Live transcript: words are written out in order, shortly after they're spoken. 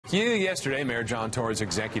Yesterday, Mayor John Tory's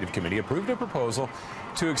executive committee approved a proposal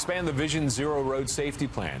to expand the Vision Zero road safety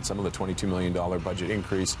plan. Some of the $22 million budget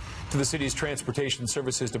increase to the city's Transportation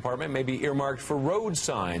Services Department may be earmarked for road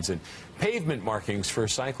signs and pavement markings for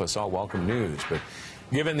cyclists. All welcome news. But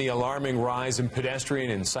given the alarming rise in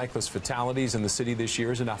pedestrian and cyclist fatalities in the city this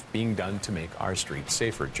year, is enough being done to make our streets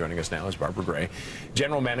safer? Joining us now is Barbara Gray,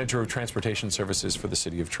 General Manager of Transportation Services for the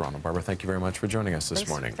City of Toronto. Barbara, thank you very much for joining us this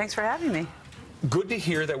morning. Thanks for having me. Good to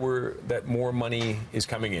hear that more money is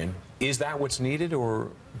coming in. Is that what's needed, or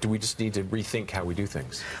do we just need to rethink how we do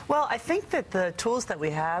things? Well, I think that the tools that we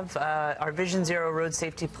have, our Vision Zero road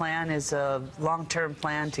safety plan is a long-term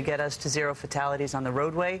plan to get us to zero fatalities on the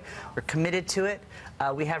roadway. We're committed to it.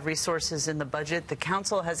 We have resources in the budget. The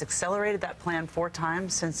council has accelerated that plan 4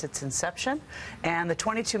 times since its inception, and the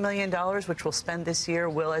 $22 million which we'll spend this year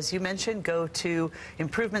will, as you mentioned, go to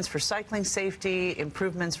improvements for cycling safety,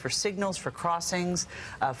 improvements for signals, for crossings,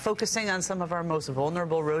 focusing on some of our most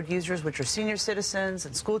vulnerable road users, which are senior citizens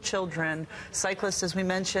and school children, cyclists, as we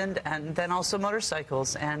mentioned, and then also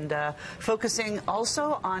motorcycles, and focusing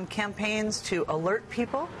also on campaigns to alert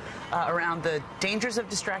people around the dangers of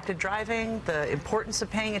distracted driving, the importance of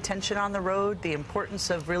paying attention on the road, the importance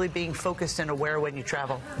of really being focused and aware when you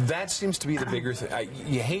travel. That seems to be the bigger thing.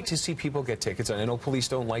 You hate to see people get tickets, and I know police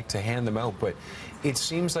don't like to hand them out, but it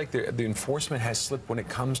seems like the enforcement has slipped when it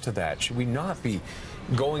comes to that. Should we not be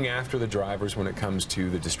going after the drivers when it comes to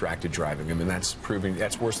the distracted driving? I mean, that's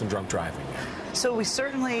worse than drunk driving. So we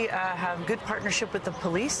certainly have good partnership with the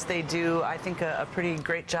police. They do, I think, a pretty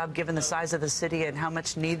great job given the size of the city and how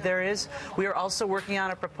much need there is. We are also working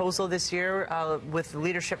on a proposal this year with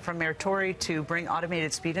leadership from Mayor Tory to bring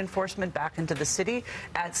automated speed enforcement back into the city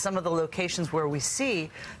at some of the locations where we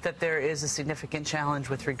see that there is a significant challenge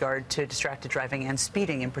with regard to distracted driving and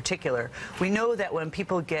speeding in particular. We know that when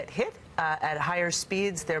people get hit at higher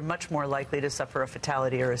speeds, they're much more likely to suffer a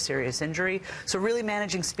fatality or a serious injury. So really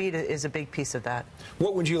managing speed is a big piece of that.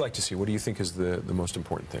 What would you like to see? What do you think is the most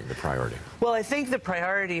important thing, the priority? Well, I think the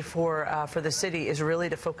priority for the city is really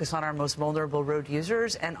to focus on our most vulnerable road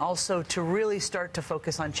users, and also to really start to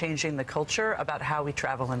focus on changing the culture about how we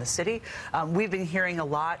travel in the city. We've been hearing a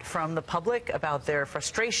lot from the public about their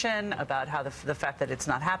frustration, about how the fact that it's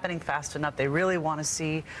not happening fast enough. They really want to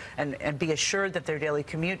see and be assured that their daily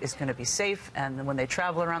commute is going to be safe, and when they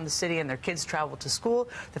travel around the city and their kids travel to school,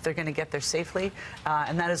 that they're going to get there safely.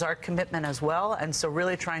 And that is our commitment as well. And so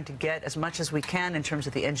really trying to get as much as we can in terms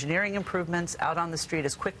of the engineering improvements out on the street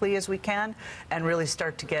as quickly as we can, and really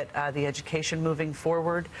start to get the education moving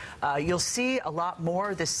forward. You'll see a lot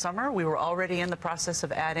more this summer. We were already in the process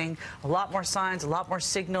of adding a lot more signs, a lot more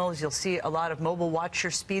signals. You'll see a lot of mobile watch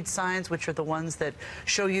your speed signs, which are the ones that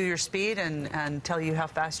show you your speed and tell you how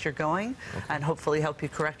fast you're going, and hopefully help you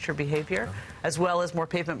correct your behavior, as well as more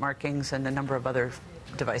pavement markings and a number of other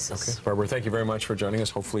devices. Okay. Barbara, thank you very much for joining us.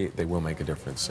 Hopefully they will make a difference.